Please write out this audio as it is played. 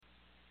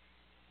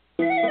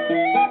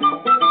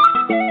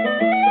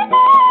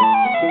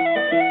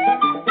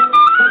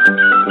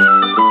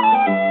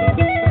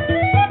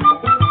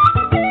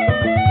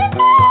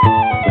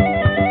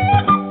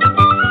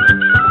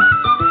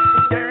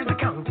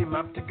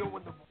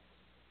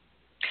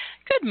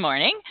Good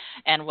morning,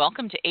 and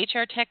welcome to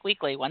HRTech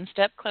Weekly, One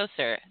Step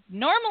Closer.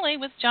 Normally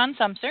with John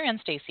Sumser and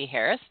Stacey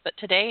Harris, but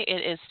today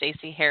it is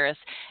Stacey Harris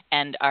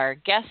and our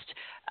guest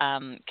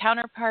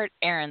counterpart,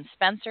 Aaron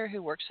Spencer,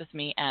 who works with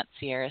me at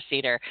Sierra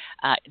Cedar.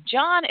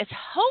 John is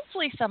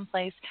hopefully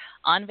someplace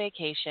on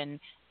vacation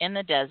in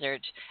the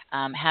desert,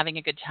 having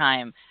a good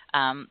time.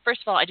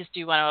 First of all, I just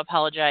do want to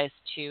apologize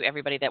to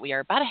everybody that we are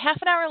about a half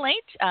an hour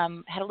late.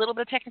 Had a little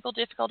bit of technical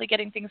difficulty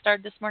getting things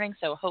started this morning,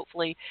 so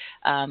hopefully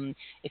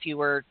if you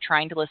were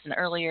trying to listen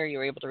earlier, you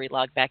were able to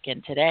relog back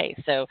in today.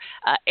 So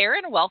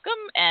Aaron, welcome,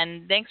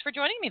 and thanks for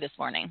joining me this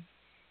morning.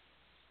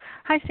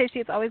 Hi, Stacey.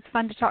 It's always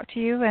fun to talk to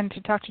you and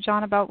to talk to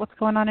John about what's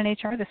going on in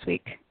HR this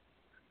week.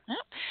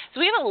 So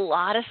we have a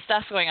lot of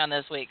stuff going on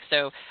this week.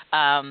 So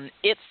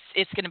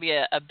it's going to be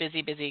a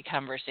busy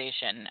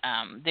conversation.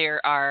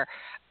 There are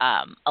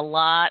a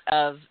lot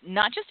of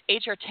not just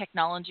HR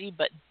technology,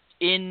 but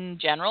in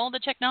general, the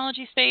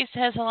technology space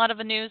has a lot of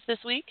news this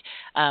week.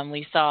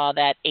 We saw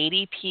that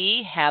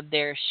ADP had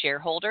their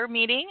shareholder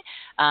meeting.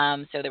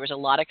 So there was a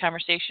lot of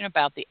conversation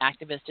about the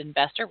activist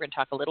investor. We're going to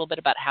talk a little bit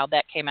about how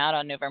that came out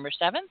on November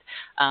 7th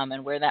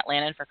and where that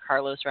landed for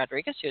Carlos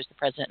Rodriguez, who is the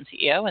president and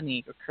CEO, and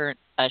the current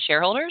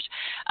shareholders.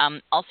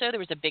 Also, there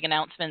was a big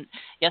announcement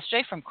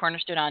yesterday from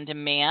Cornerstone On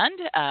Demand.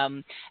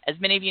 As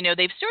many of you know,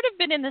 they've sort of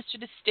been in this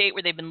sort of state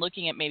where they've been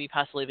looking at maybe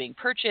possibly being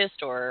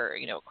purchased or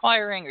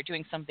acquiring or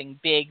doing something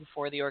big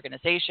for the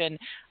organization.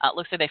 It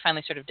looks like they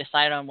finally sort of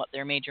decided on what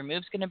their major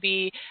move's going to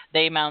be.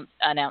 They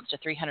announced a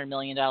 $300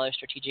 million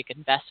strategic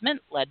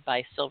investment led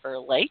by Silver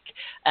Lake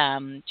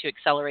to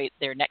accelerate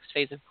their next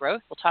phase of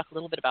growth. We'll talk a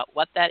little bit about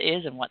what that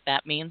is and what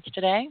that means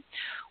today.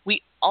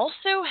 We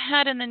also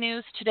had in the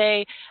news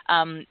today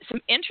some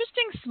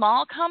interesting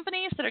small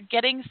companies that are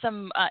getting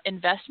some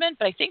investment,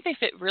 but I think they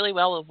fit really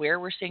well with where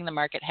we're seeing the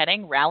market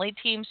heading. Rally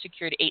Team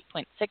secured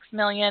 $8.6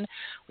 million.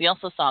 We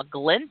also saw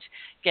Glint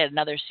get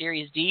another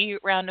Series D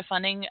round of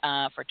funding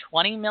for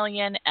 $20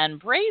 million, and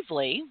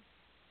Bravely,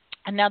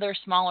 another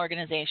small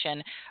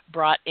organization,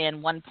 brought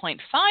in $1.5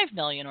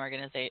 million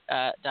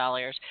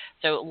dollars.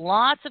 So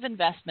lots of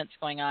investments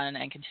going on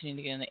and continuing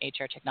to get in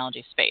the HR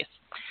technology space.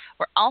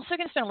 We're also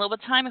going to spend a little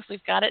bit of time, if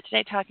we've got it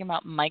today, talking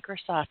about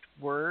Microsoft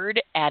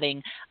Word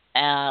adding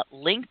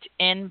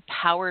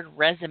LinkedIn-powered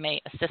resume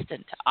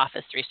assistant to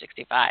Office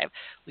 365.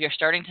 We are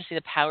starting to see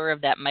the power of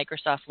that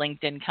Microsoft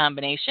LinkedIn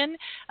combination.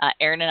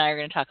 Aaron and I are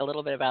going to talk a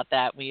little bit about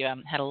that. We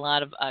had a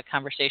lot of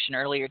conversation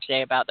earlier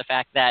today about the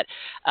fact that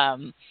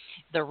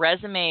the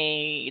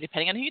resume,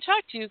 depending on who you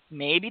talk to,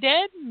 may be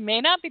dead, may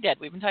not be dead.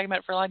 We've been talking about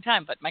it for a long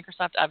time, but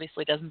Microsoft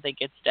obviously doesn't think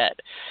it's dead.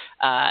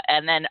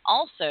 And then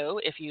also,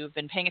 if you've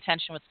been paying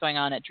attention to what's going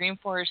on at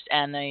Dreamforce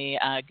and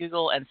the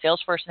Google and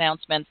Salesforce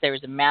announcements, there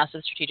was a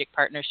massive strategic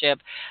partnership.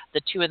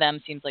 The two of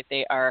them seems like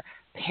they are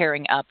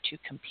pairing up to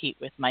compete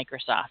with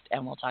Microsoft,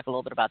 and we'll talk a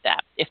little bit about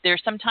that. If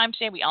there's some time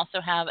today, we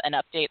also have an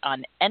update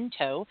on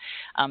Ento.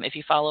 If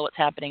you follow what's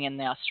happening in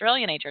the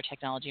Australian HR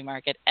technology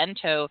market,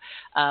 Ento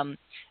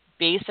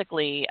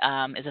basically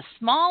is a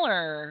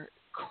smaller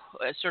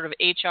sort of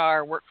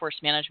HR workforce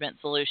management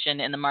solution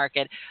in the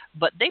market,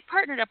 but they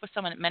partnered up with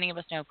someone that many of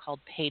us know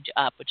called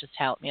PageUp, which is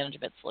talent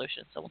management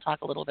solution. So we'll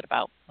talk a little bit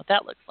about what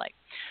that looks like.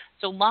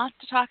 So lots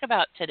to talk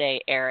about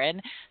today,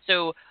 Aaron.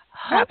 So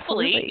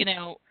hopefully,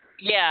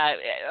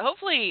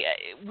 hopefully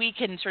we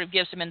can sort of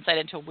give some insight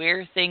into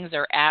where things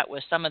are at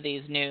with some of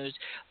these news.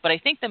 But I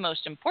think the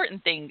most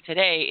important thing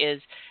today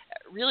is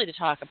really to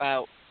talk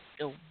about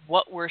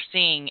what we're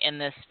seeing in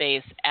this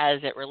space as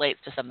it relates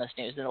to some of this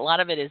news. And a lot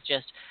of it is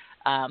just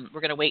we're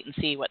going to wait and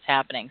see what's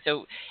happening.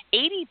 So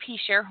ADP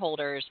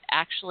shareholders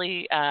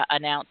actually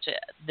announced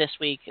this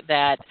week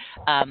that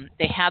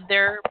they had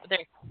their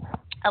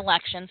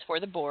elections for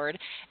the board,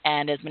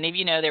 and as many of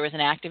you know, there was an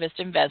activist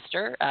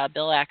investor,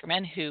 Bill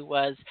Ackerman, who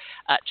was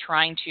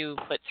trying to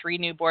put 3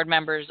 new board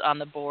members on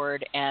the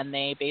board, and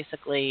they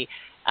basically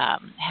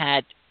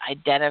had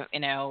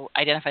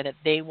identified that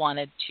they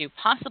wanted to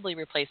possibly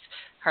replace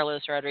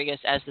Carlos Rodriguez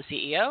as the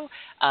CEO,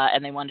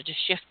 and they wanted to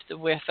shift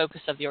the focus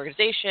of the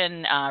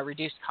organization,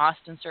 reduce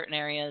costs in certain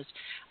areas,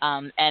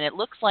 and it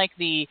looks like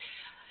the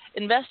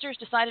investors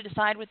decided to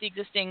side with the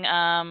existing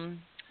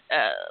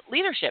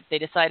leadership. They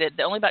decided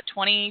that only about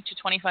 20 to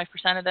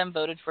 25% of them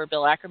voted for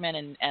Bill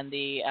Ackerman and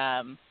the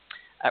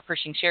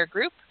Pershing Squares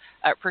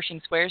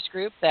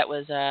group that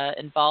was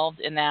involved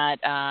in that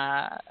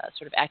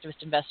sort of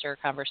activist investor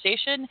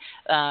conversation.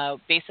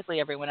 Basically,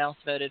 everyone else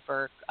voted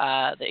for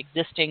the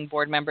existing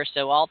board members,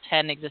 so all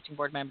 10 existing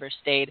board members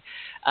stayed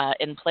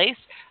in place.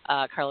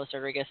 Carlos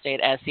Rodriguez stayed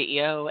as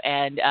CEO,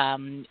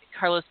 and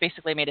Carlos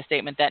basically made a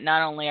statement that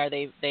not only are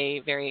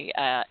they very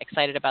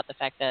excited about the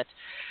fact that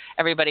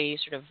everybody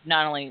sort of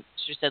not only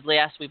said,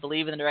 yes, we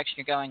believe in the direction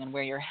you're going and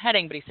where you're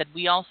heading, but he said,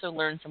 we also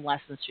learned some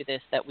lessons through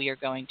this that we are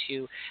going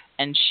to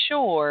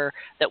ensure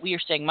that we are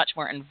staying much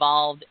more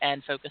involved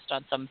and focused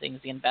on some things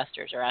the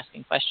investors are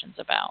asking questions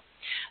about.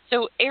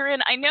 So, Aaron,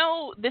 I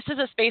know this is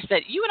a space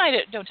that you and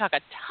I don't talk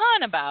a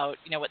ton about,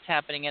 what's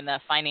happening in the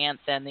finance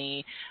and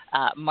the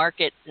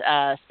market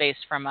space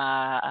from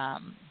a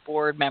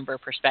board member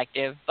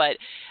perspective. But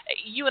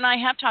you and I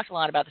have talked a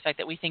lot about the fact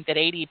that we think that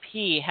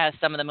ADP has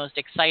some of the most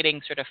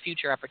exciting sort of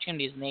future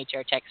opportunities in the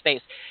HR tech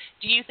space.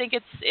 Do you think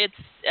it's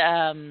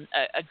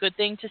a good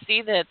thing to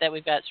see that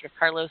we've got sort of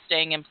Carlos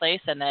staying in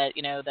place, and that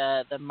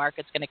the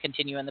market's going to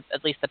continue in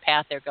at least the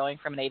path they're going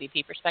from an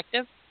ADP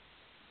perspective?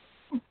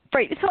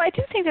 Right. So I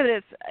do think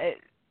that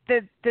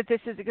that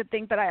this is a good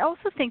thing, but I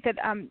also think that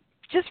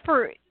just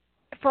for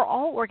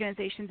all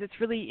organizations, it's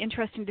really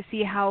interesting to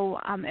see how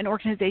an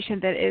organization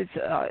that is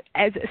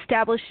as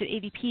established as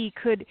ADP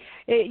could,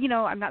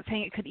 I'm not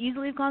saying it could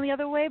easily have gone the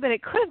other way, but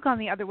it could have gone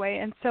the other way.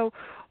 And so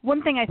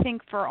one thing I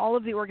think for all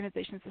of the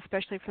organizations,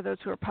 especially for those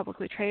who are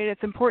publicly traded,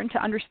 it's important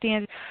to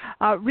understand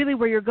really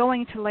where you're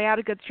going, to lay out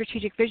a good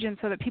strategic vision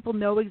so that people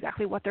know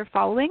exactly what they're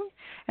following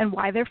and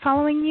why they're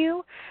following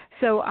you.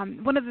 So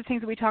one of the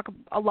things that we talk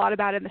a lot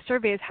about in the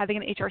survey is having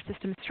an HR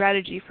system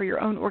strategy for your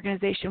own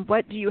organization.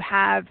 What do you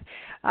have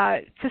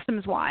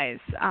systems-wise?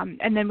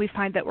 And then we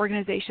find that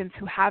organizations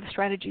who have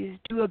strategies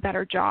do a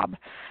better job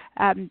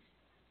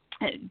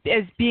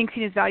as being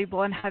seen as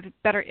valuable and have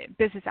better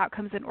business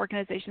outcomes than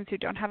organizations who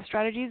don't have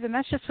strategies. And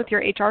that's just with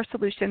your HR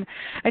solution.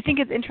 I think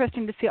it's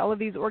interesting to see all of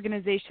these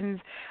organizations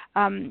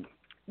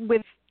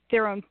with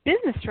their own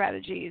business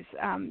strategies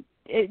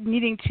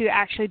needing to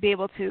actually be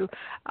able to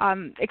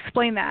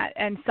explain that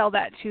and sell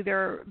that to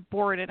their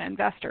board and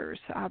investors,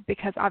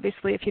 because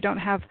obviously if you don't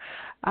have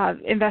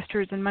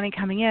investors and money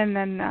coming in,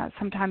 then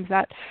sometimes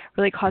that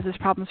really causes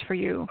problems for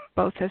you,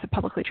 both as a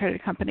publicly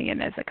traded company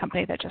and as a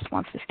company that just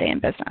wants to stay in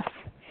business.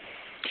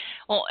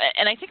 Well,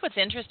 and I think what's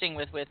interesting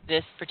with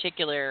this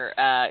particular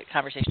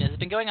conversation is it's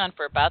been going on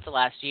for about the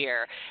last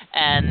year,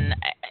 and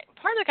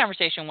part of the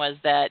conversation was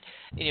that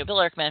Bill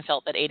Erkman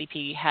felt that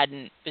ADP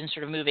hadn't been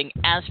sort of moving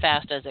as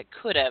fast as it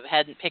could have,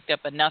 hadn't picked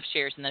up enough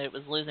shares, and that it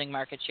was losing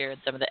market share in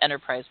some of the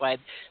enterprise-wide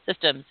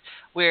systems.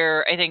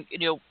 Where I think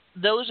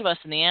those of us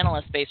in the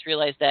analyst space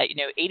realize that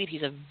ADP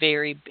is a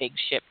very big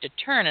ship to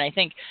turn, and I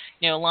think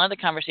a lot of the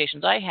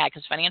conversations I had,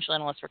 because financial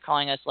analysts were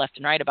calling us left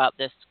and right about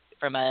this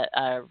from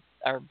a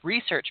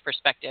research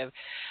perspective,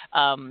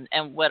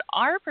 and what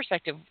our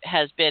perspective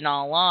has been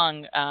all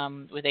along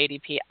with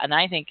ADP, and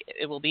I think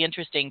it will be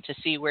interesting to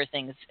see where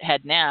things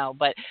head now,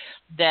 but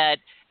that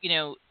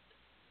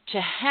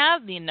to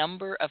have the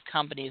number of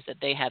companies that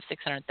they have,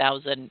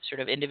 600,000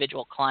 sort of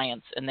individual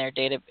clients in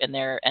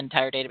their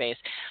entire database,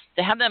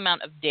 to have the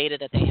amount of data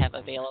that they have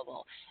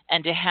available,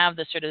 and to have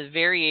the sort of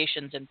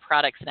variations in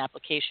products and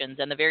applications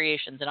and the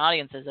variations in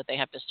audiences that they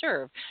have to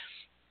serve,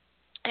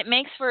 it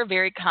makes for a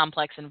very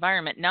complex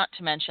environment, not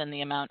to mention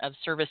the amount of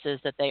services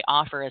that they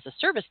offer as a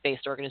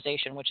service-based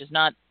organization, which is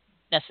not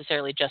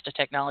necessarily just a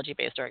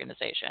technology-based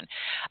organization.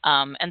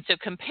 And so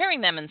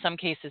comparing them in some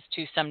cases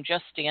to some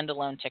just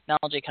standalone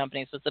technology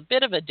companies was a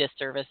bit of a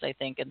disservice, I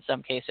think, in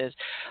some cases.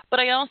 But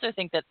I also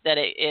think that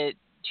it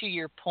to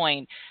your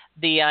point,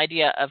 the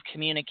idea of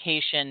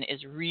communication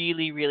is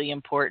really, really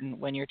important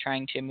when you're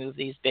trying to move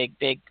these big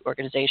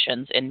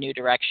organizations in new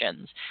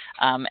directions.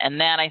 And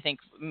that, I think,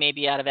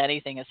 maybe out of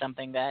anything is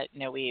something that,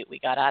 we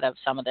got out of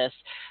some of this.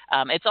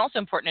 It's also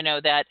important to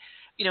know that,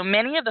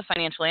 many of the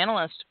financial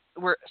analysts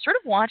were sort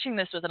of watching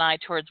this with an eye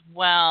towards,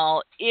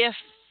 well, if,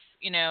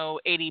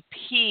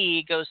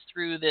 ADP goes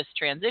through this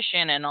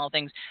transition and all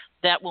things,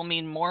 that will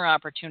mean more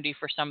opportunity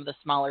for some of the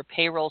smaller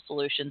payroll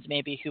solutions,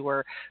 maybe who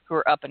are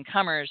up and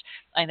comers.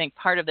 I think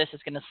part of this is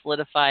going to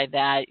solidify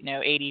that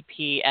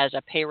ADP as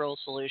a payroll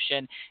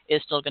solution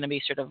is still going to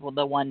be sort of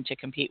the one to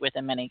compete with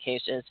in many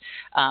cases,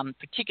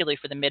 particularly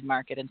for the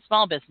mid-market and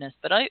small business,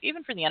 but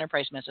even for the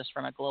enterprise business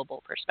from a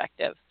global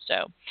perspective.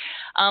 So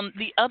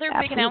the other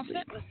Absolutely. big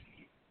announcement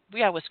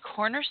was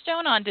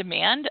Cornerstone On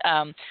Demand.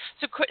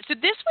 So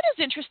this one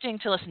is interesting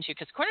to listen to,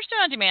 because Cornerstone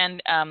On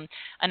Demand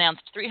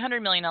announced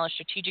 $300 million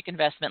strategic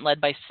investment led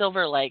by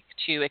Silver Lake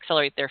to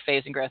accelerate their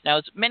phase and growth. Now,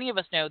 as many of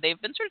us know, they've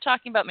been sort of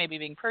talking about maybe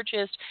being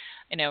purchased,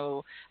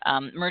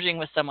 merging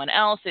with someone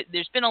else.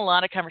 There's been a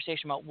lot of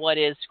conversation about what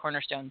is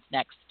Cornerstone's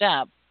next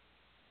step.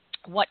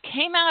 What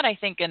came out, I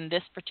think, in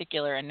this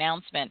particular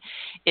announcement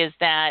is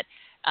that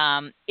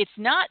it's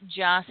not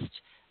just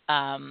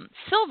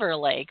Silver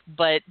Lake,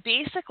 but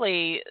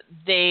basically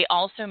they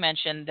also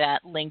mentioned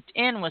that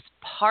LinkedIn was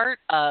part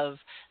of,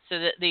 so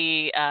that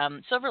the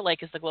Silver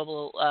Lake is the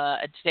global,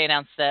 today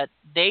announced that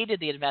they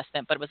did the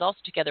investment, but it was also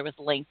together with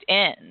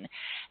LinkedIn.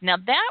 Now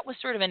that was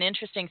sort of an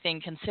interesting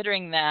thing,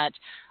 considering that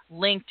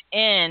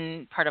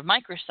LinkedIn, part of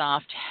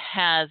Microsoft,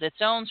 has its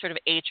own sort of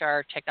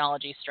HR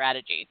technology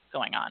strategy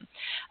going on.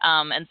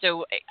 And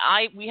so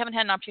we haven't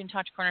had an opportunity to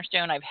talk to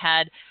Cornerstone. I've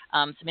had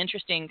some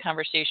interesting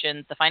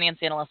conversations. The finance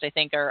analysts, I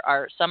think,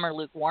 are some are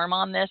lukewarm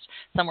on this.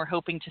 Some were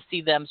hoping to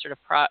see them sort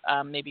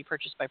of maybe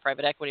purchased by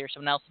private equity or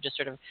someone else to just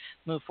sort of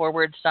move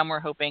forward. Some were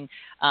hoping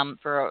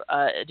for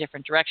a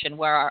different direction,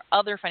 where our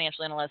other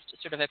financial analysts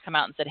sort of have come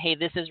out and said, hey,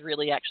 this is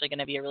really actually going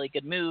to be a really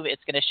good move.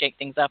 It's going to shake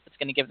things up. It's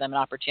going to give them an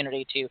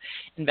opportunity to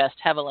invest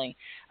heavily.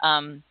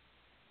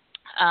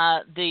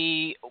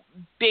 the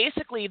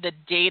basically the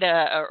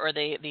data or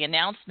the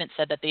announcement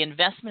said that the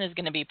investment is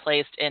going to be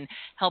placed in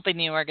helping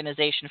the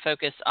organization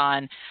focus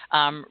on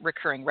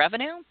recurring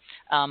revenue,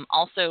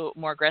 also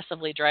more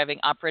aggressively driving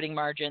operating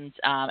margins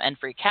and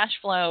free cash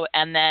flow,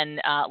 and then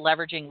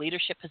leveraging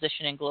leadership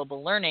position in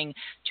global learning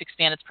to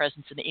expand its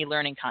presence in the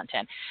e-learning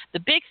content. The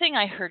big thing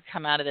I heard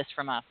come out of this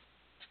from a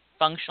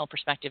functional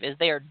perspective is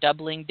they are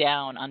doubling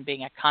down on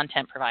being a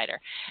content provider.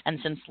 And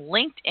since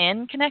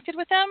LinkedIn connected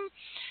with them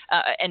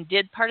and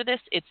did part of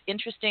this, it's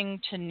interesting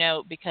to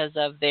note because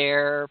of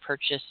their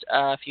purchase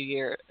a few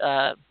years,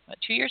 2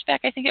 years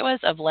back, I think it was,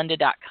 of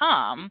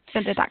lynda.com.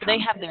 Lynda.com. They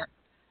have their,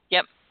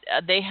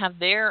 they have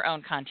their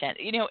own content.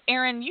 You know,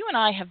 Erin, you and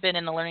I have been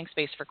in the learning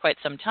space for quite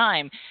some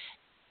time.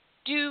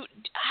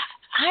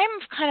 I'm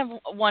kind of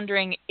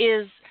wondering,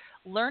 is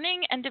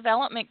learning and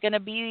development going to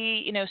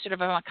be, you know, sort of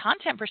from a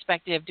content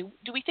perspective,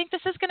 do we think this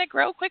is going to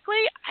grow quickly?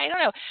 I don't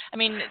know. I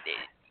mean,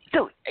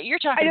 so you're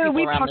talking to people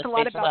we've around talked this a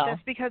lot space about well. this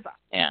because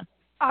yeah.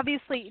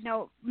 Obviously, you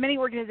know, many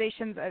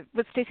organizations,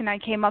 with Stacey and I,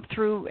 came up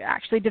through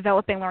actually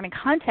developing learning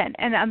content,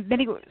 and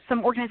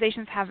some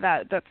organizations have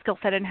that skill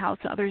set in-house,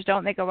 and others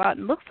don't. They go out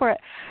and look for it.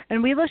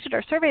 And we looked at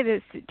our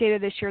survey data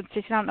this year, and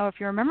Stacey, I don't know if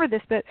you remember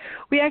this, but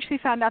we actually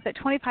found out that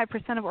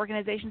 25% of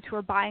organizations who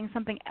are buying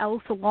something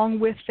else along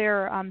with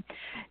their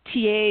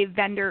TA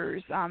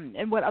vendors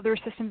and what other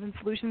systems and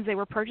solutions they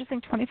were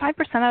purchasing,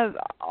 25% of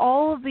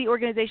all of the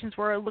organizations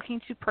were looking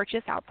to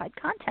purchase outside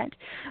content.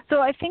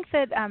 So I think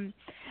that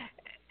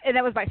and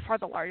that was by far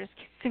the largest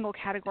single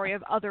category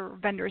of other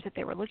vendors that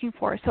they were looking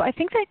for. So I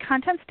think that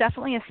content's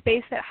definitely a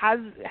space that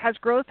has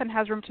growth and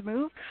has room to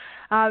move.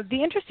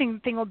 The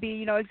interesting thing will be,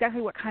 you know, exactly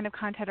what kind of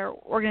content are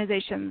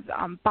organizations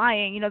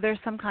buying. You know, there's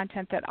some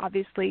content that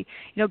obviously,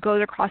 you know,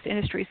 goes across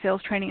industry.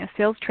 Sales training is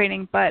sales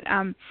training, but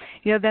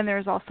you know, then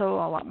there's also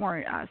a lot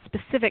more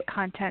specific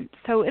content.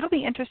 So it'll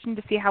be interesting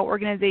to see how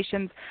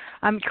organizations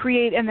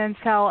create and then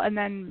sell and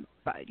then,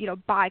 you know,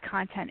 buy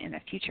content in the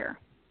future.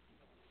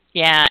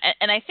 Yeah,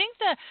 and I think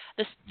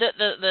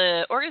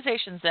the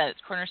organizations that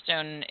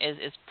Cornerstone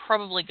is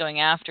probably going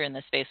after in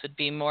this space would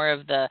be more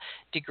of the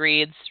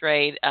degrees,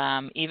 right?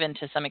 Even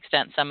to some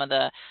extent, some of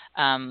the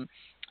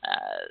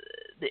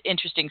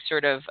interesting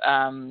sort of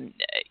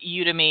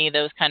Udemy,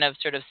 those kind of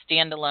sort of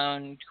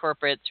standalone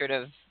corporate sort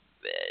of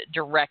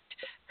direct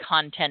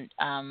content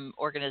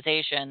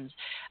organizations.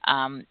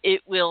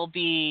 It will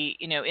be,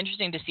 you know,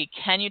 interesting to see,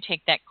 can you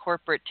take that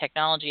corporate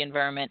technology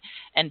environment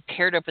and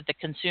pair it up with the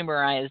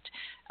consumerized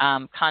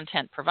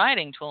content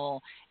providing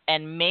tool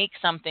and make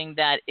something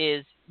that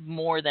is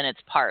more than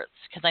its parts?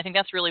 Because I think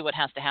that's really what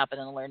has to happen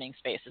in the learning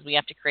space, is we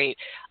have to create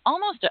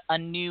almost a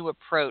new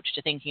approach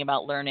to thinking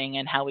about learning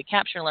and how we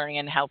capture learning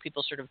and how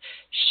people sort of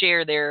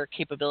share their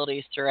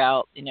capabilities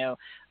throughout, you know,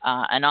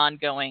 an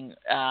ongoing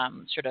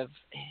sort of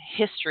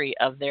history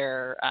of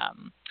their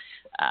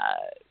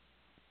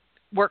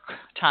work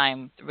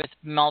time with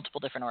multiple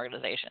different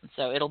organizations.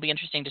 So it'll be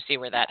interesting to see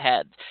where that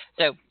heads.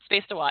 So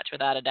space to watch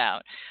without a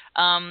doubt.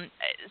 Some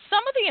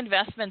of the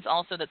investments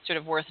also that's sort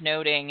of worth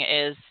noting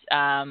is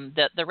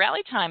the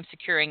Rally Time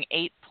securing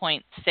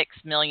 $8.6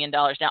 million.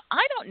 Now,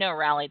 I don't know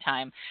Rally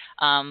Time.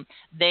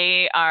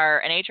 They are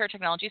an HR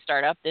technology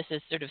startup. This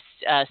is sort of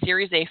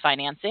Series A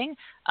financing.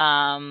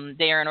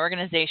 They are an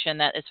organization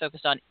that is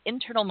focused on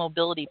internal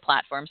mobility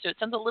platforms. So it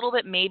sounds a little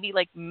bit maybe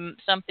like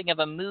something of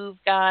a Move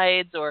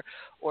Guides or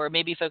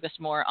maybe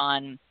focused more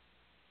on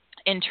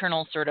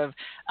internal sort of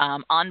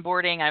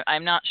onboarding.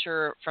 I'm not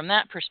sure from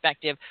that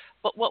perspective.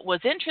 But what was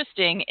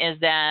interesting is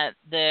that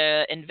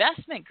the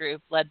investment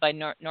group led by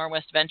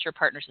Norwest Venture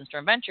Partners and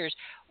Storm Ventures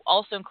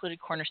also included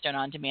Cornerstone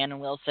On Demand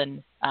and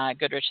Wilson,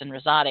 Goodrich, and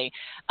Rosati.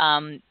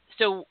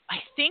 So I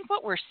think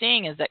what we're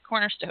seeing is that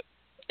Cornerstone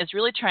is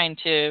really trying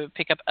to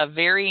pick up a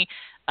very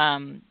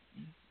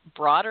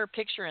broader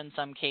picture in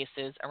some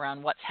cases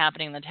around what's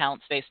happening in the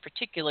talent space,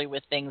 particularly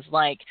with things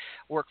like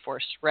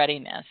workforce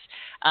readiness.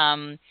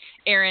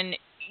 Erin,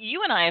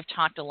 you and I have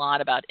talked a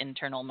lot about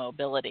internal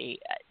mobility.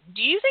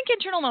 Do you think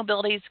internal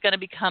mobility is going to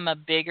become a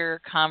bigger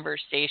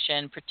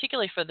conversation,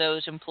 particularly for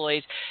those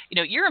employees? You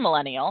know, you're a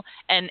millennial,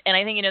 and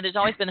I think, you know, there's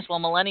always been this, well,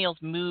 millennials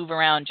move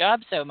around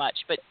jobs so much,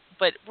 but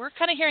we're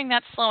kind of hearing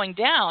that slowing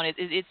down.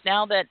 It's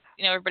now that,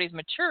 you know, everybody's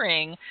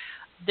maturing,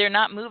 they're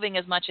not moving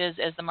as much as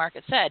the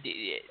market said.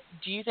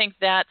 Do you think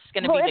that's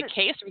going to be the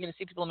case? Are we going to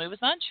see people move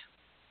as much?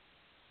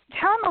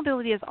 Talent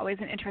mobility is always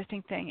an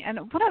interesting thing, and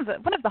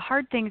one of the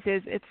hard things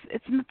is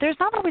it's there's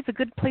not always a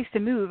good place to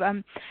move.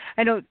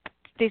 I know,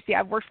 Stacey,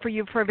 I've worked for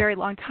you for a very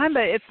long time,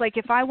 but it's like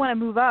if I want to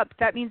move up,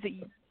 that means that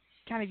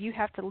you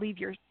have to leave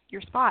your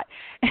spot,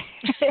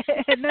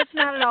 and that's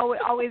not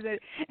always an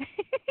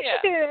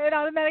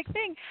automatic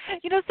thing.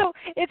 You know, so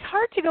it's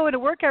hard to go into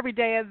work every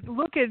day and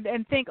look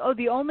and think, oh,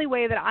 the only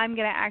way that I'm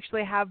going to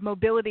actually have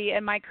mobility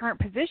in my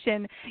current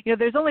position, you know,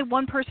 there's only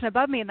one person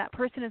above me, and that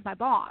person is my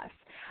boss.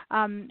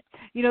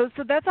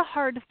 So that's a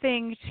hard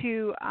thing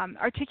to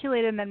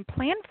articulate and then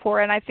plan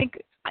for. And I think,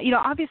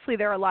 obviously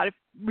there are a lot of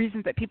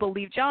reasons that people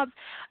leave jobs.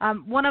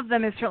 One of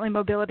them is certainly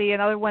mobility.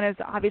 Another one is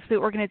obviously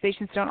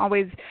organizations don't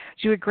always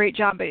do a great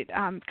job at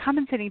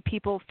compensating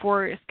people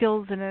for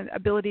skills and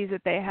abilities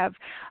that they have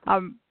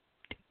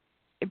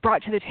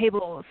brought to the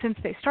table since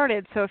they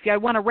started. So if you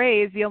want a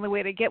raise, the only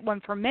way to get one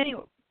for many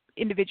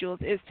individuals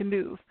is to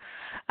move,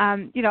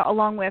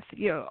 along with,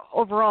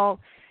 overall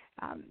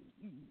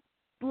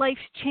life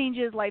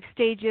changes, life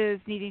stages,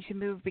 needing to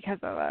move because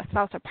of a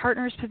spouse or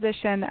partner's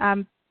position.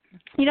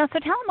 So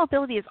talent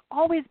mobility has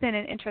always been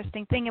an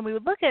interesting thing, and we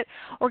would look at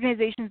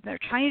organizations that are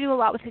trying to do a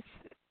lot with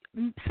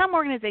some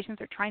organizations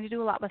are trying to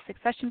do a lot with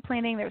succession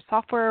planning. There's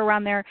software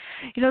around there,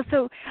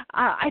 So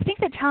I think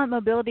that talent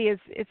mobility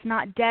it's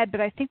not dead,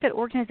 but I think that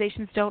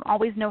organizations don't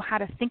always know how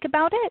to think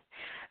about it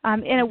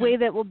in a way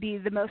that will be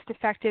the most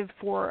effective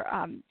for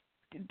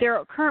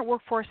their current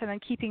workforce and then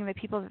keeping the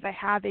people that they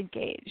have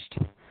engaged.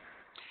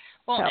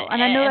 Well,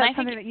 and I know that's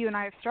something that you and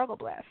I have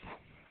struggled with.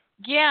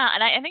 Yeah,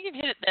 and I think you've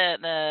hit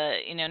the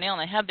nail on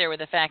the head there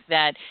with the fact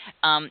that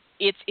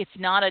it's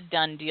not a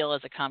done deal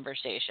as a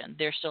conversation.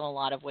 There's still a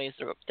lot of ways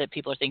that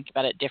people are thinking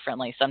about it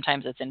differently.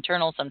 Sometimes it's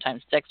internal,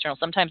 sometimes it's external,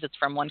 sometimes it's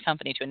from one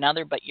company to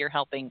another, but you're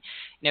helping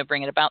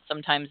bring it about.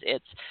 Sometimes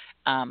it's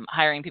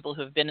hiring people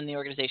who have been in the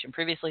organization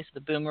previously, so the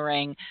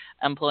boomerang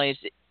employees.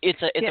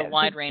 It's a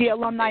wide range. The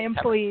alumni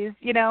employees,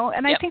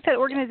 and I think that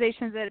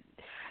organizations that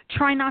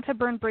try not to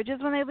burn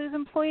bridges when they lose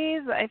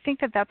employees. I think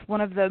that that's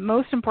one of the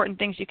most important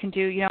things you can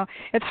do.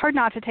 It's hard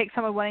not to take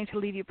someone wanting to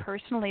leave you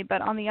personally,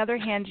 but on the other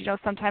hand,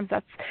 sometimes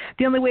that's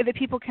the only way that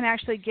people can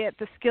actually get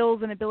the skills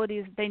and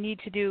abilities that they need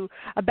to do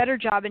a better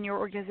job in your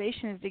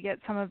organization is to get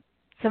some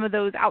of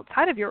those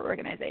outside of your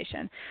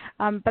organization.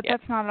 But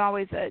that's not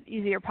always an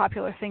easy or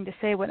popular thing to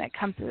say when it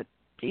comes to,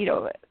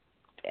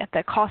 at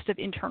the cost of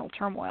internal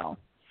turmoil.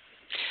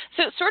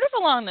 So sort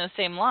of along those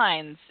same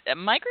lines,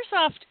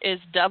 Microsoft is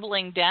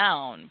doubling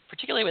down,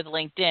 particularly with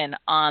LinkedIn,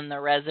 on the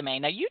resume.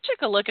 Now, you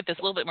took a look at this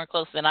a little bit more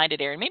closely than I did,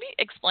 Erin. Maybe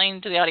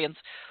explain to the audience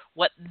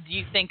what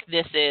you think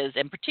this is,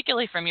 and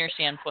particularly from your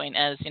standpoint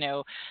as,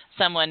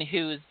 someone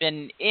who's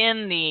been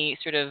in the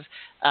sort of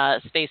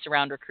space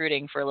around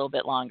recruiting for a little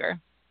bit longer.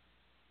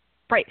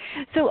 Right.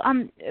 So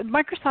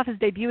Microsoft is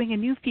debuting a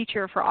new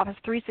feature for Office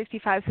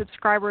 365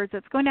 subscribers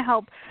that's going to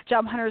help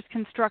job hunters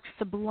construct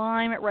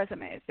sublime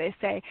resumes, they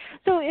say.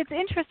 So it's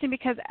interesting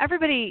because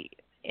everybody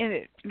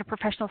in a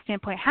professional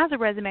standpoint has a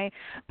resume,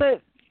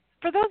 but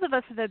for those of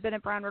us that have been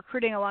around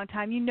recruiting a long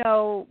time, you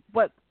know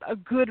what a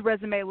good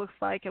resume looks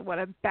like and what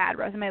a bad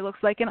resume looks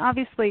like. And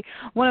obviously,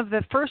 one of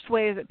the first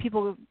ways that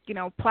people,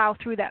 plow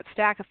through that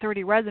stack of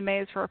 30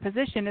 resumes for a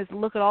position is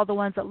look at all the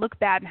ones that look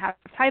bad and have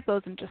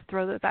typos and just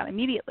throw those out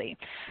immediately.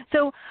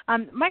 So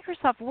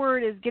Microsoft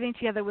Word is getting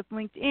together with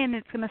LinkedIn.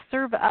 It's going to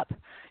serve up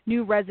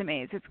new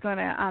resumes. It's going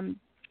to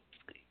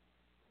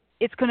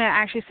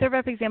actually serve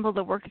up examples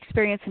of work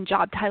experience and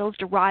job titles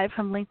derived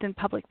from LinkedIn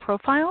public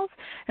profiles.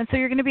 And so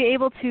you're going to be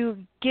able to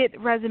get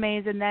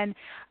resumes and then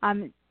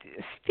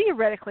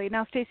theoretically,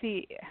 now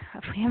Stacey,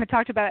 we haven't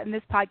talked about it in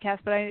this podcast,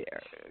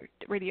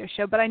 radio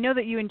show, but I know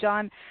that you and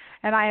John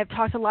and I have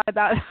talked a lot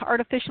about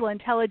artificial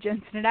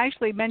intelligence, and it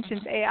actually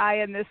mentions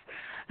AI in this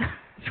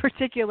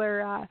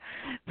particular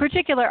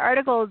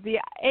article, the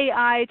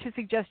AI to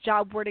suggest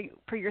job wording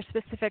for your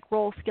specific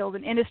role, skills,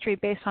 and industry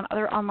based on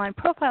other online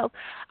profiles.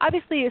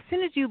 Obviously, as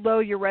soon as you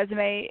load your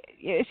resume,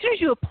 as soon as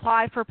you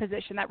apply for a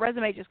position, that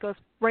resume just goes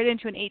right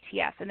into an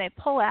ATS, and they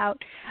pull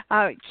out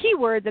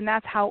keywords, and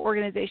that's how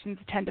organizations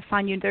tend to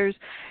find you.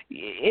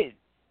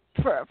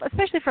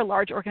 Especially for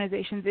large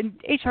organizations, and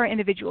HR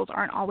individuals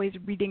aren't always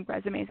reading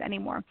resumes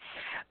anymore.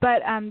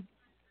 But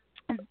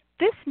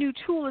this new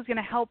tool is going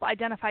to help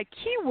identify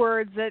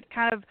keywords that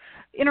kind of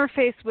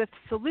interface with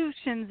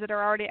solutions that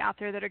are already out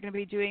there that are going to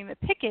be doing the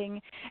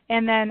picking,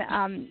 and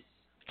then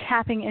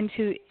tapping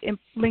into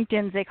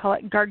LinkedIn's, they call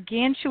it,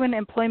 gargantuan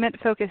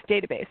employment-focused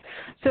database.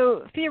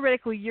 So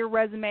theoretically, your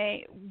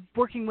resume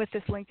working with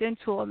this LinkedIn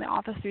tool in the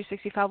Office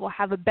 365 will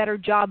have a better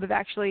job of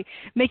actually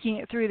making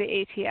it through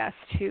the ATS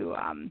to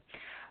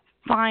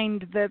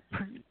find the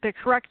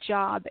correct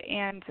job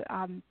and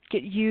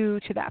get you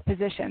to that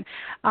position.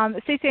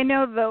 Stacey, I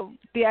know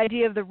the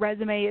idea of the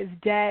resume is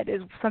dead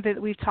is something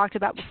that we've talked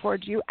about before.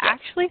 Do you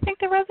actually think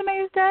the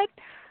resume is dead?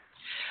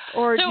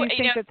 Or do you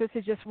think that this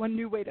is just one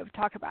new way to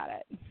talk about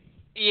it?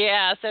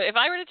 Yeah, so if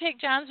I were to take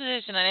John's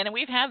position, and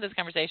we've had this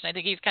conversation, I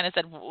think he's kind of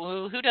said,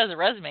 well, who does a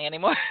resume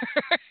anymore?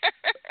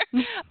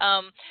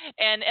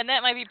 And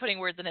that might be putting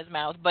words in his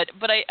mouth, but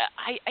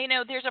I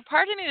know there's a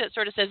part of me that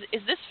sort of says,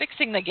 is this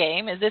fixing the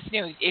game? Is this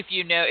if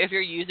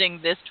you're using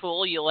this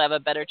tool, you'll have a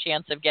better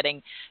chance of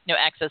getting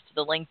access to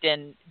the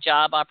LinkedIn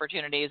job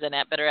opportunities and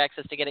better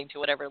access to getting to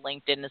whatever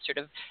LinkedIn is sort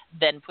of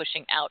then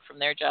pushing out from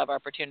their job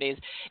opportunities.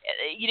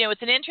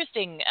 It's an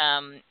interesting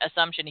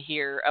assumption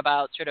here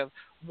about sort of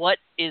what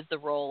is the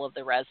role of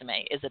the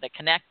resume? Is it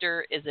a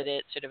connector? Is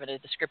it sort of a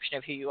description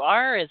of who you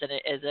are? Is it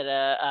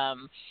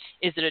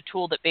a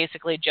tool that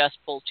basically just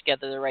pulls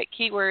together the right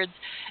keywords?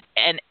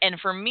 And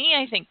for me,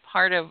 I think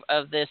part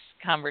of this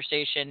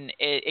conversation,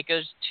 it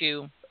goes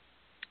to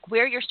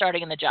where you're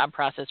starting in the job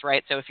process,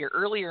 right? So if you're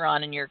earlier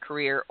on in your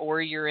career,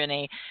 or you're in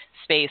a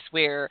space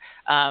where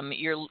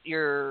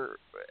you're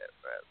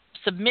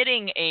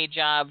submitting a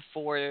job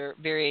for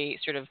very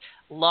sort of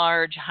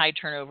large, high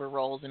turnover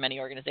roles in many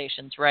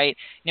organizations, right?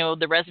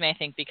 The resume, I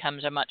think,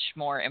 becomes a much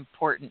more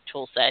important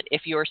tool set.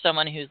 If you're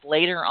someone who's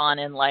later on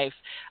in life,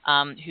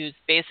 who's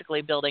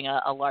basically building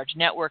a large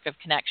network of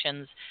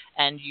connections,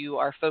 and you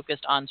are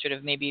focused on sort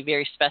of maybe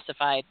very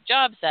specified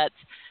job sets,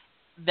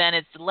 then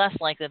it's less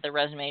likely that the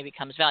resume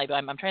becomes valuable.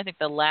 I'm trying to think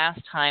the last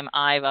time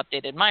I've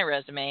updated my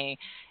resume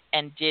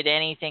and did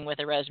anything with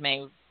a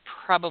resume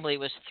probably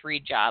was 3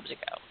 jobs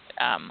ago.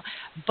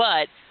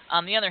 But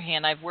on the other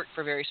hand, I've worked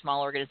for very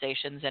small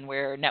organizations and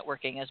where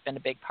networking has been a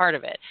big part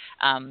of it.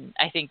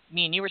 I think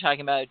me and you were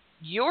talking about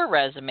your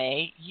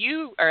resume.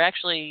 You are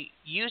actually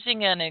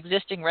using an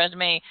existing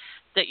resume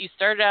that you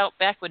started out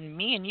back when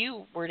me and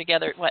you were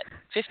together,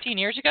 15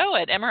 years ago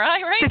at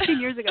MRI, right? 15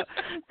 years ago.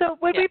 So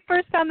when we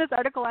first found this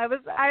article, I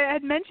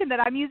had mentioned that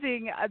I'm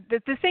using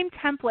the same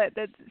template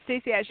that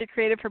Stacey actually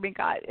created for me.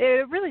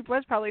 It really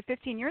was probably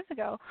 15 years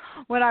ago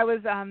when I was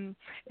an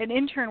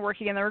intern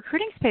working in the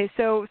recruiting space.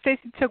 So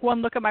Stacey took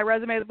one look at my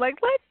resume and was like,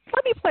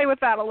 let me play with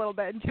that a little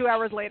bit. And 2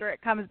 hours later,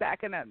 it comes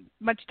back in a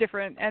much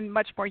different and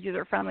much more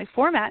user-friendly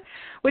format,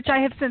 which I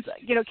have since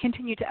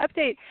continued to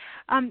update.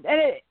 And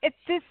at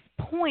this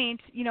point,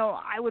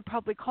 I would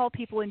probably call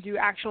people and do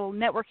actual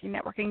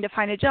networking to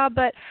find a job.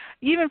 But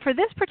even for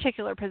this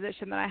particular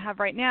position that I have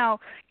right now,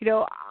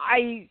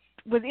 I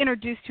was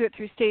introduced to it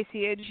through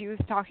Stacey, and she was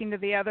talking to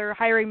the other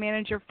hiring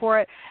manager for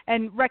it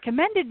and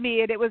recommended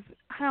me. And it was,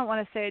 I don't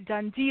want to say a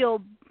done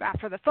deal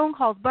after the phone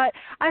calls, but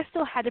I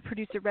still had to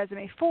produce a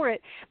resume for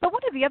it. But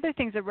one of the other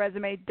things a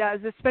resume does,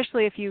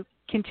 especially if you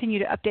continue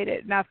to update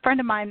it. Now, a friend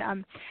of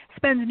mine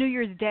spends New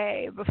Year's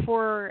Day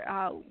before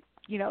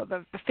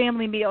the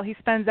family meal. He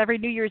spends every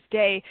New Year's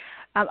Day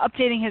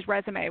updating his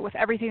resume with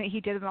everything that he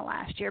did in the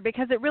last year,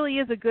 because it really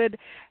is a good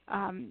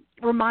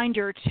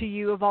reminder to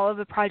you of all of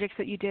the projects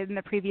that you did in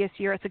the previous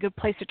year. It's a good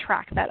place to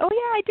track that. Oh, yeah,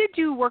 I did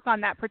do work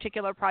on that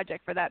particular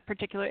project for that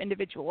particular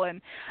individual.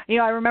 And,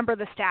 I remember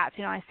the stats.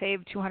 I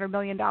saved $200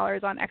 million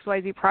on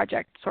XYZ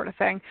project sort of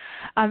thing.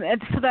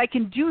 And so that I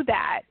can do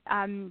that,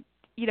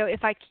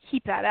 if I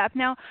keep that up.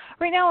 Now,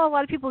 right now, a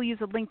lot of people use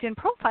a LinkedIn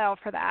profile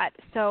for that.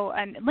 So,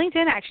 and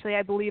LinkedIn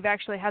I believe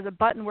has a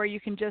button where you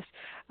can just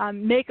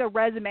make a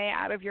resume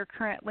out of your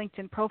current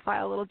LinkedIn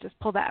profile. It'll just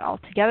pull that all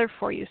together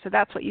for you. So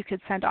that's what you could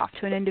send off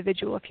to an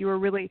individual if you were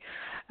really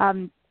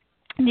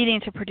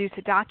needing to produce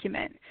a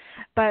document.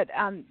 But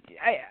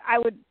I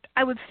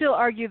would still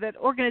argue that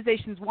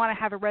organizations want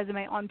to have a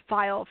resume on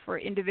file for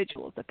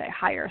individuals that they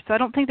hire. So I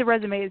don't think the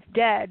resume is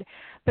dead,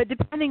 but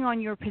depending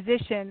on your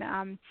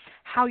position,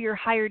 how you're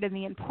hired and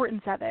the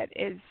importance of it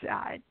is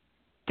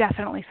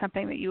definitely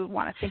something that you would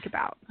want to think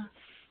about.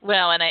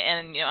 Well, and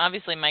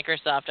obviously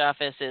Microsoft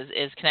Office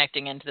is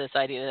connecting into this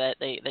idea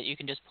that you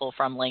can just pull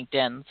from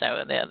LinkedIn.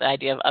 So the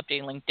idea of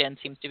updating LinkedIn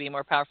seems to be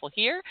more powerful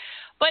here.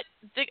 But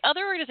the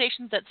other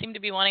organizations that seem to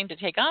be wanting to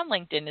take on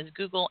LinkedIn is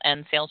Google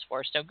and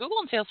Salesforce. So Google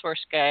and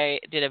Salesforce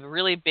did a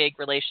really big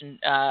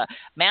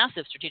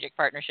massive strategic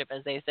partnership,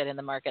 as they said in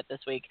the market this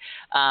week,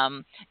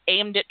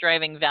 aimed at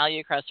driving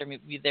value across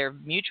their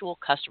mutual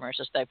customers,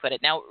 as I put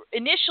it. Now,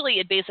 initially,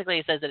 it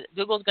basically says that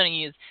Google's going to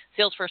use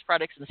Salesforce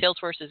products and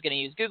Salesforce is going to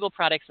use Google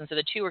products, and so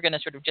the two are going to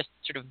sort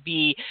of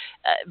be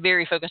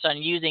very focused on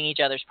using each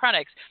other's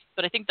products.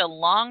 But I think the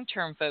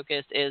long-term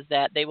focus is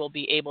that they will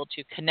be able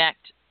to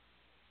connect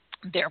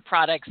their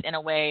products in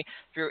a way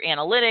through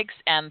analytics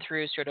and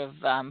through sort of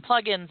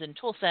plugins and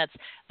tool sets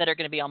that are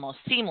going to be almost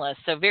seamless.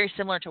 So very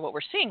similar to what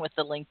we're seeing with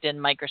the LinkedIn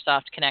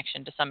Microsoft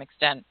connection to some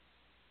extent.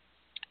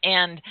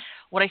 And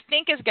what I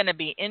think is going to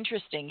be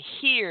interesting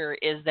here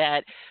is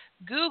that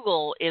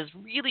Google is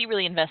really,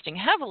 really investing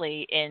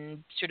heavily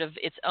in sort of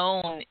its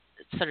own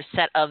sort of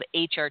set of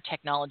HR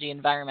technology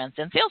environments.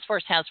 And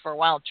Salesforce has for a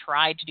while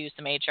tried to do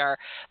some HR,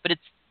 but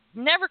it's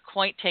never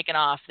quite taken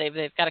off.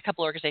 They've got a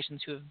couple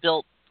organizations who have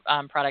built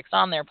products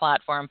on their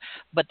platform,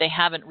 but they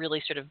haven't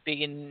really sort of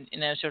been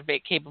sort of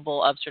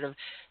capable of sort of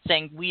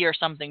saying we are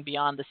something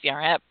beyond the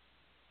CRM.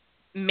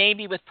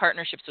 Maybe with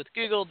partnerships with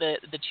Google, the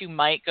two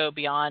might go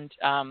beyond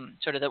the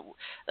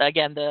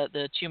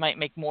two might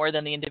make more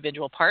than the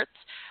individual parts.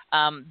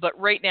 But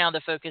right now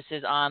the focus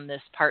is on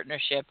this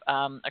partnership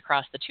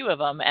across the two of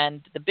them.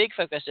 And the big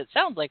focus, it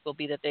sounds like, will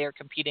be that they are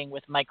competing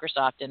with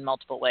Microsoft in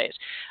multiple ways.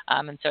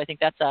 And so I think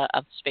that's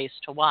a space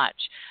to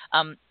watch.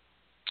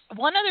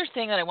 One other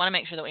thing that I want to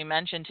make sure that we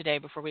mention today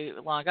before we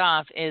log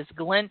off is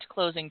Glint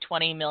closing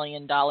 $20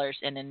 million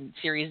in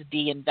Series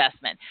D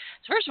investment.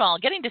 So first of all,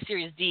 getting to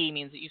Series D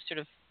means that you've sort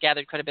of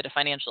gathered quite a bit of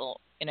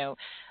financial,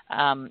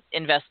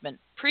 investment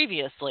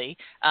previously.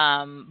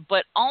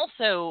 But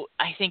also,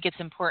 I think it's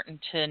important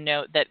to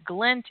note that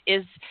Glint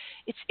it's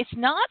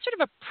not sort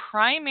of a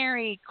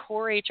primary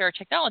core HR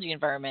technology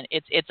environment.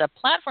 It's a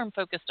platform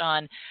focused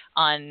on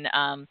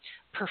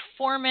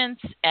performance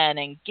and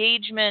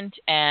engagement,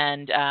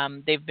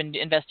 and they've been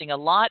investing a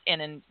lot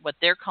in what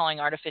they're calling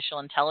artificial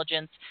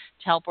intelligence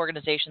to help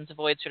organizations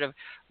avoid sort of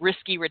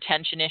risky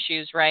retention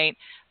issues, right?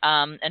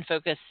 And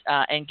focus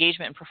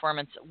engagement and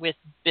performance with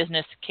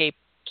business key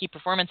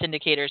performance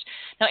indicators.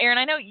 Now, Erin,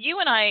 I know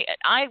you and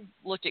I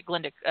looked at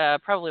Glint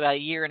probably about a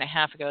year and a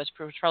half ago. It's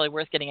probably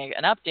worth getting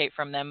an update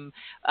from them.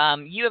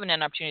 You haven't had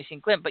an opportunity to see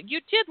Glint, but you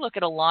did look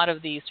at a lot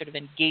of these sort of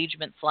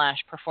engagement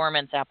 /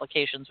 performance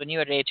applications when you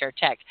were at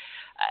HRTech.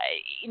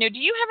 Do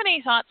you have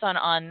any thoughts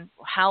on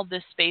how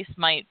this space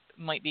might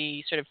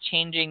be sort of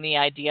changing the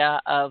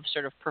idea of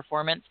sort of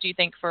performance, do you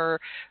think,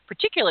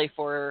 particularly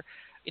for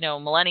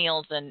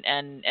millennials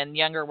and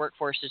younger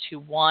workforces who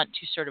want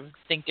to sort of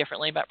think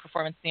differently about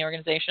performance in the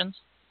organizations?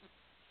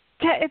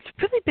 Yeah, it's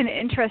really been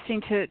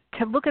interesting to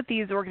look at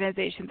these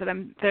organizations,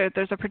 and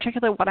there's a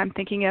particular one I'm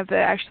thinking of that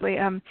actually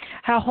had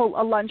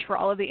a lunch for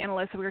all of the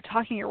analysts, and we were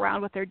talking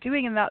around what they're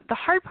doing, and the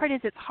hard part is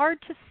it's hard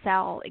to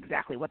sell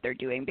exactly what they're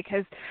doing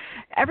because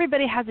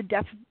everybody has a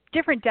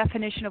different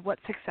definition of what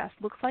success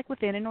looks like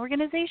within an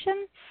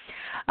organization.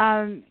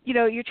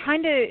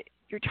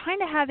 You're trying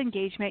to have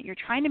engagement. You're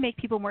trying to make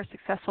people more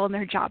successful in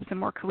their jobs and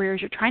more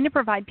careers. You're trying to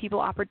provide people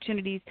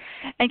opportunities.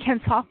 And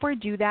can software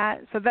do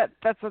that? So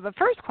that's what the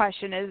first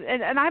question is.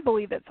 And I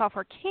believe that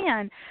software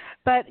can.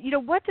 But,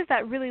 what does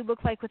that really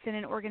look like within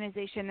an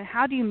organization? And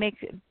how do you make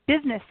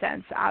business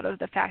sense out of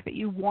the fact that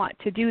you want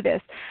to do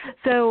this?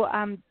 So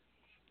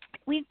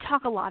we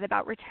talk a lot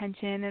about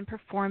retention and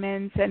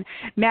performance and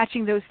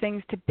matching those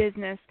things to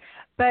business.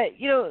 But,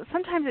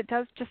 sometimes it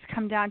does just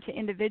come down to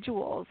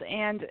individuals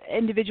and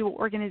individual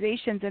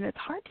organizations, and it's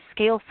hard to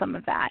scale some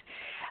of that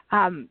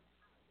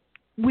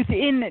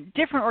within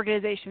different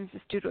organizations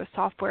just due to a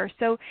software.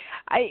 So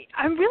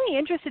I'm really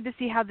interested to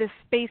see how this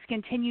space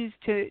continues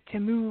to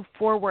move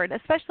forward,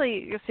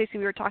 especially, Stacey,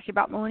 we were talking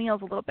about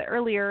millennials a little bit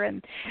earlier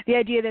and the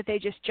idea that they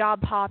just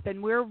job hop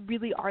and where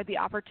really are the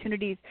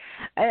opportunities.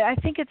 I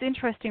think it's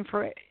interesting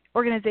for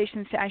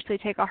organizations to actually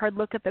take a hard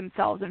look at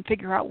themselves and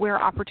figure out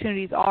where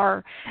opportunities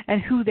are and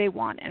who they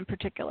want in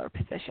particular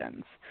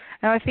positions.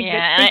 And I think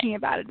that thinking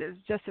about it is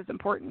just as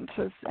important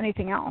as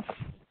anything else.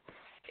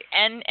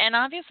 And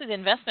obviously the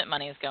investment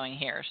money is going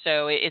here.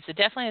 So it's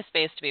definitely a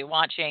space to be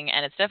watching,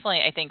 and it's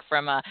definitely, I think,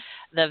 from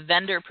the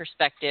vendor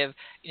perspective,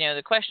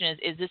 the question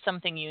is this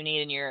something you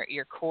need in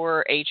your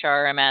core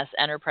HRMS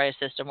enterprise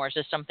system, or is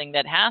this something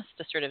that has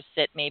to sort of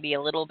sit maybe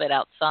a little bit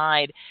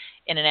outside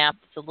in an app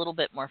that's a little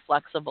bit more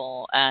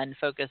flexible and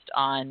focused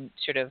on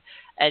sort of,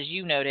 as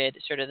you noted,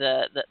 sort of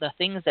the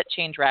things that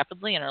change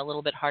rapidly and are a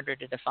little bit harder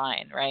to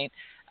define, right?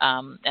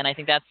 And I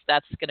think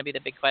that's going to be the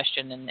big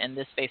question in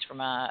this space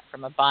from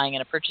a buying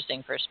and a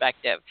purchasing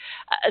perspective.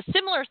 A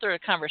similar sort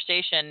of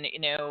conversation,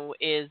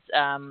 is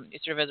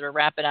sort of as we're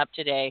wrapping up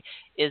today,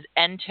 is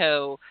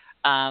Ento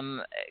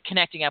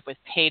connecting up with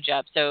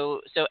PageUp.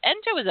 So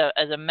Ento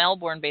is a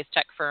Melbourne-based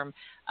tech firm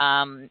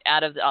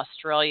out of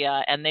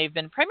Australia, and they've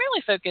been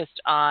primarily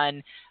focused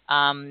on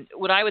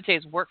what I would say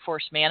is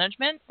workforce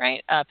management,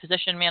 right?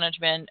 Position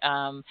management,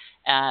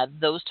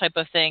 those type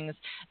of things.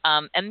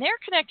 And they're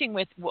connecting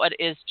with what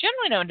is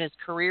generally known as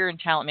career and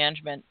talent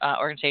management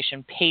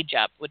organization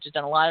PageUp, which has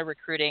done a lot of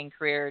recruiting,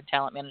 career and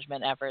talent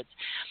management efforts.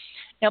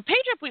 Now,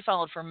 PageUp we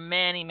followed for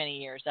many, many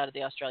years out of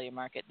the Australian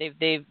market. They've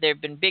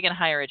been big in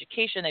higher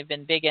education. They've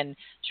been big in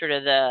sort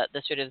of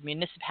the sort of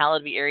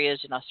municipality areas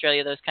in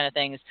Australia, those kind of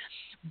things.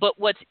 But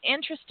what's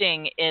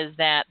interesting is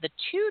that the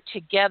two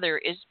together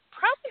is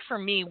probably for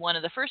me one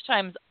of the first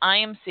times I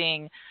am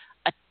seeing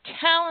a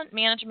talent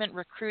management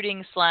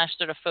recruiting /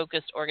 sort of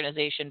focused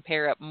organization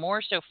pair up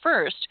more so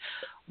first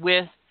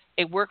with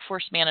a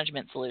workforce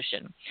management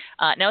solution.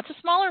 Now, it's a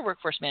smaller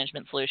workforce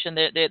management solution.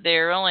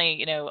 They're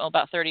only,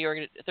 about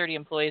 30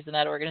 employees in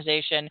that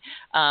organization.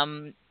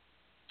 So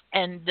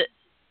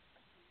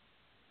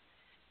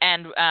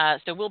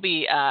we'll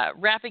be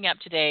wrapping up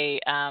today.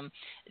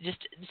 Just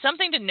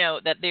something to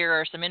note that there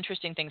are some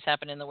interesting things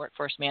happening in the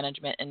workforce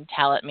management and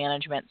talent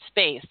management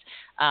space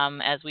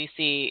as we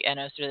see,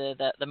 sort of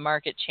the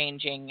market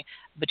changing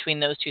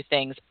between those two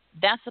things.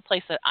 That's the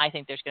place that I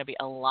think there's going to be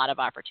a lot of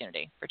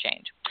opportunity for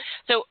change.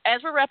 So as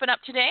we're wrapping up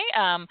today,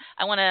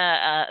 I want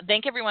to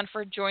thank everyone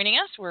for joining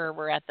us.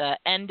 We're at the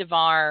end of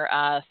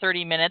our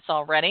 30 minutes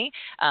already.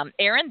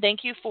 Erin,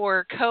 thank you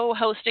for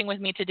co-hosting with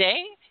me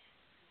today.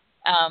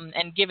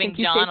 and giving Thank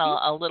you, John Stacey.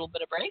 a little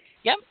bit of break.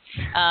 Yep.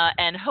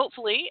 And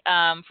hopefully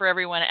for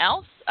everyone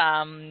else,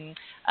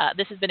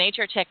 this has been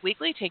HRTech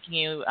Weekly, taking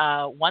you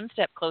one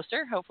step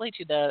closer, hopefully,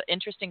 to the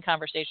interesting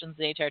conversations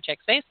in the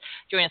HRTech space.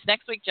 Join us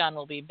next week. John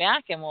will be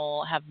back, and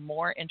we'll have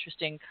more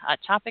interesting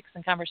topics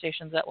and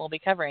conversations that we'll be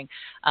covering.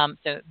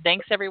 So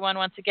thanks, everyone,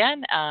 once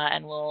again,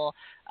 and we'll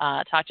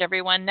talk to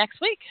everyone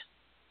next week.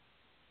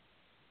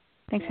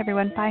 Thanks,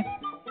 everyone. Bye.